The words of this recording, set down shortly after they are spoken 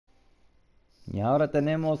Y ahora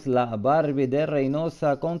tenemos la Barby De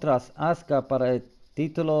Reynosa contra Asuka para el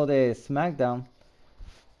título de SmackDown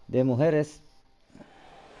de mujeres.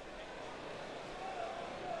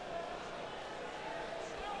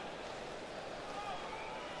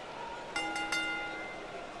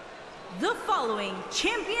 The following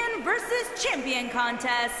champion versus champion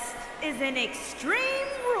contest is an Extreme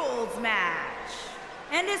Rules match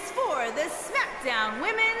and is for the SmackDown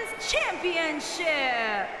Women's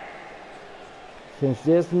Championship. Since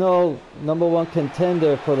there's no #1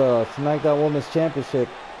 contender for the SmackDown Women's Championship,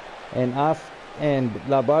 and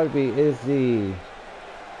La Barbie is the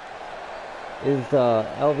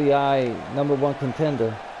LVI #1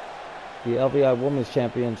 contender, the LVI Women's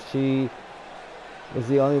Champion, she is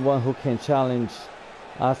the only one who can challenge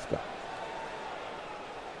Asuka.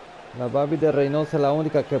 La Barby De Reynosa es la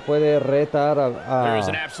única que puede retar a There's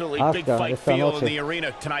an absolutely big fight feel in the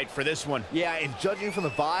arena tonight for this one. Yeah, and judging from the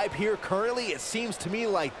vibe here currently, it seems to me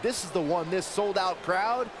like this is the one this sold-out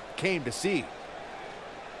crowd came to see.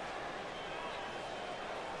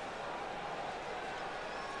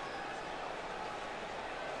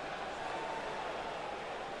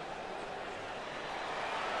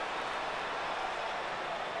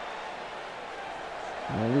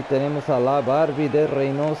 Ahí tenemos a la Barby De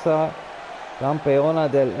Reynosa, campeona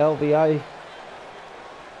del LVI,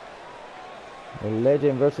 el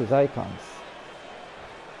Legend vs. Icons.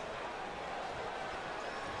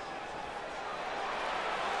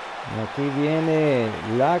 Y aquí viene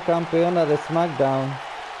la campeona de SmackDown,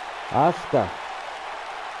 Asuka.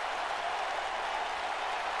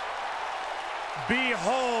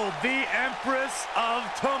 Behold the Empress of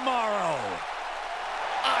Tomorrow,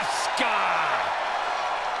 Asuka!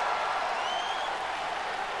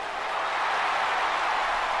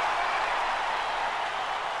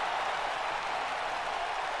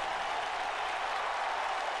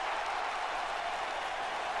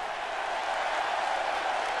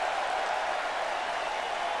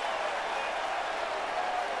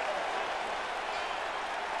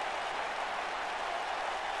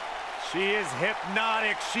 She is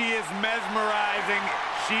hypnotic, she is mesmerizing,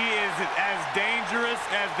 she is as dangerous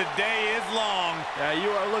as the day is long. Yeah, you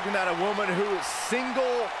are looking at a woman who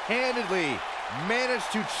single-handedly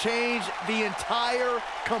managed to change the entire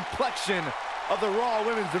complexion of the Raw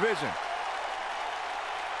Women's Division.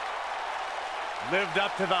 Lived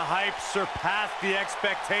up to the hype, surpassed the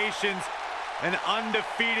expectations, an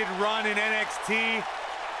undefeated run in NXT,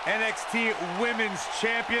 NXT Women's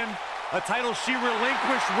Champion, a title she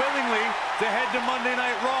relinquished willingly to head to Monday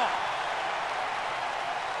Night Raw.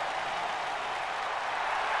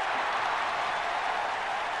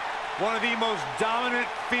 One of the most dominant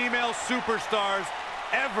female superstars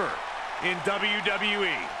ever in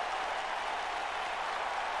WWE.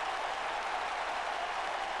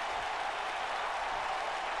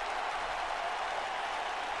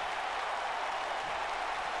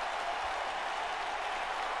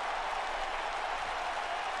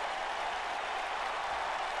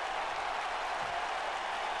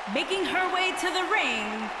 Making her way to the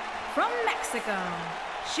ring from Mexico,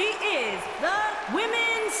 she is the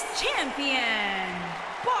Women's Champion,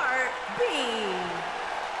 Barby.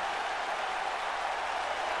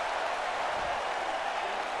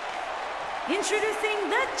 Introducing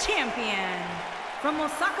the champion from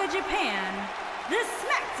Osaka, Japan, the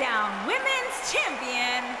SmackDown Women's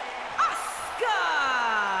Champion, Asuka.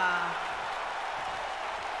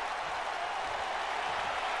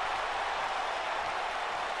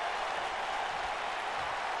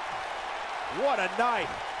 What a night!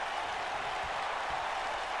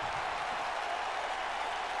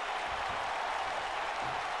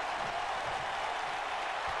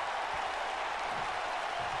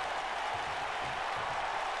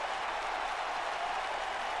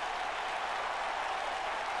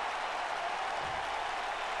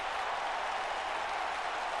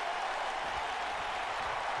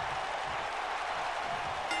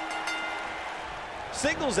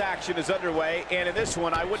 Singles action is underway, and in this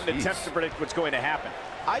one, I wouldn't attempt to predict what's going to happen.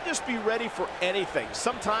 I'd just be ready for anything.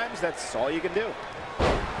 Sometimes that's all you can do.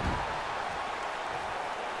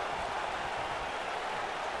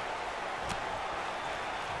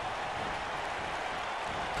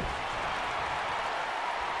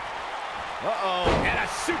 Uh-oh, and a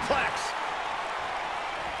suplex.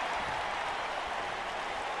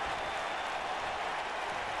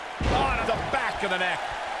 On the back of the neck.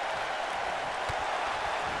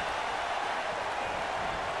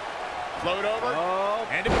 Float over,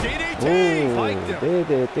 and a DDT, liked him.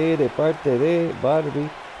 DDT de parte de Barbie.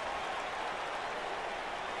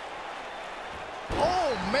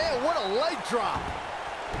 Oh man, what a leg drop!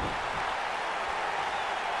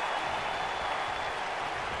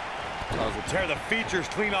 Will tear the features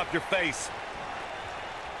clean off your face.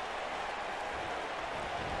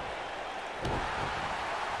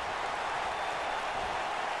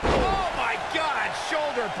 Oh my God,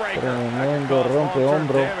 shoulder breaker. Tremendo rompe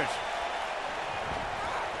hombro.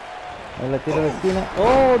 Ahí la tira de esquina.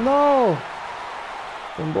 Oh no.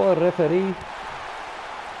 Tumbó el referee.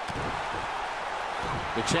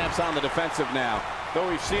 The champ's on the defensive now, though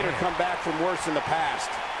we've seen her come back from worse in the past.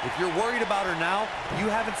 If you're worried about her now, you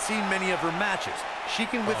haven't seen many of her matches. She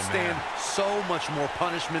can withstand so much more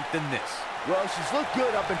punishment than this. Well, she's looked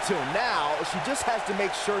good up until now. She just has to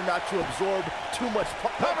make sure not to absorb too much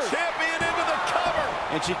cover. Champion into the cover.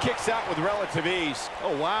 And she kicks out with relative ease.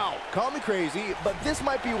 Oh, wow. Call me crazy, but this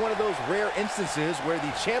might be one of those rare instances where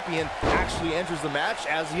the champion actually enters the match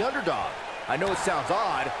as the underdog. I know it sounds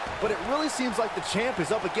odd, but it really seems like the champ is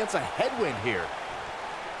up against a headwind here.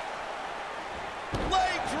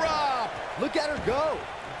 Leg drop. Look at her go.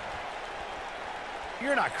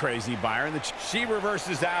 You're not crazy, Byron. She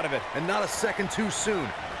reverses out of it. And not a second too soon.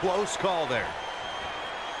 Close call there.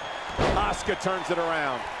 Asuka turns it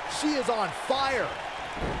around. She is on fire.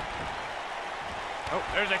 Oh,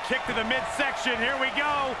 there's a kick to the midsection. Here we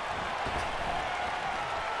go.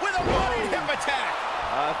 With a running hip attack.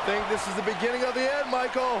 I think this is the beginning of the end,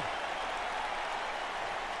 Michael.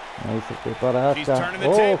 Ahí se prepara She's Asuka. turning the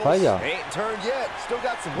Oh, tables. falla. Ain't turned yet. Still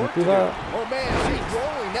got some work to Aquí do. va. Oh, man, she's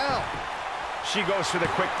rolling now. She goes for the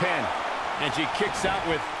quick pin. And she kicks out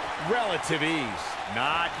with relative ease.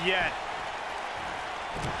 Not yet.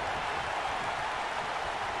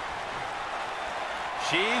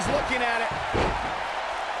 She's looking at it.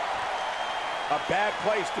 A bad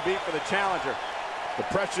place to be for the challenger. The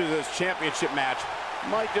pressure of this championship match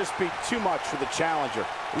might just be too much for the challenger.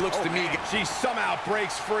 It looks to me she somehow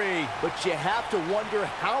breaks free. But you have to wonder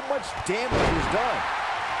how much damage was done.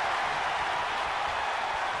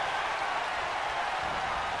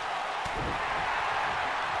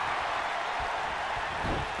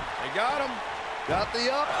 They got him. Got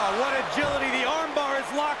the up. Oh, what agility. The armbar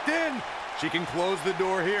is locked in. She can close the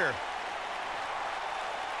door here.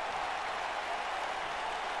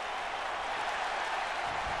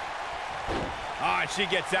 Ah, she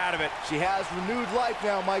gets out of it. She has renewed life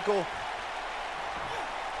now, Michael.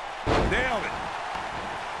 Nailed it.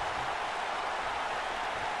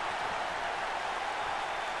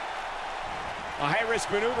 A high-risk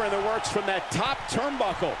maneuver in the works from that top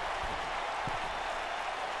turnbuckle.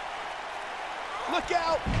 Look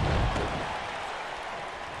out!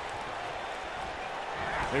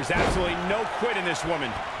 There's absolutely no quit in this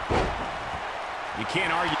woman. You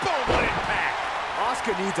can't argue. Boom, what impact!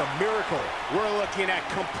 Asuka needs a miracle. We're looking at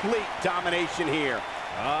complete domination here.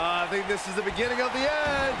 I think this is the beginning of the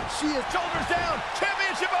end. She is shoulders down.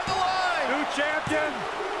 Championship on the line. New champion.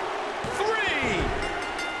 3.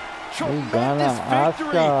 Tremendous gana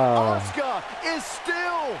victory. Asuka. Asuka is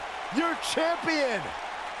still your champion.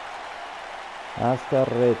 Asuka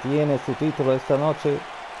retiene su título esta noche.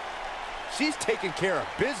 She's taking care of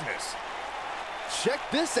business. Check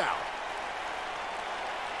this out.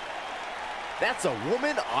 That's a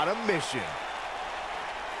woman on a mission.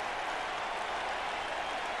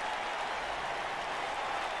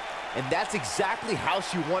 And that's exactly how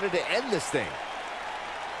she wanted to end this thing.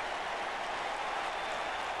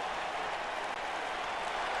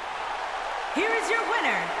 Here is your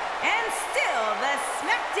winner, and still the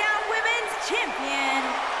SmackDown Women's Champion,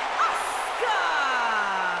 Asuka!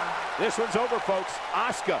 This one's over, folks.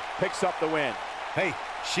 Asuka picks up the win. Hey,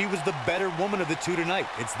 she was the better woman of the two tonight.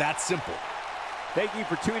 It's that simple. Thank you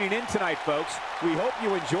for tuning in tonight, folks. We hope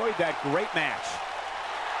you enjoyed that great match.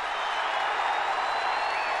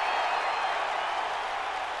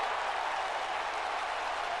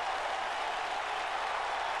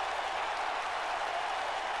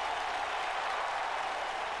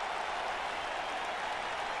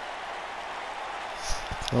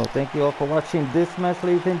 Well, thank you all for watching this match,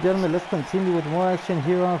 ladies and gentlemen. Let's continue with more action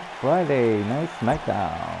here on Friday Night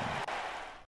SmackDown.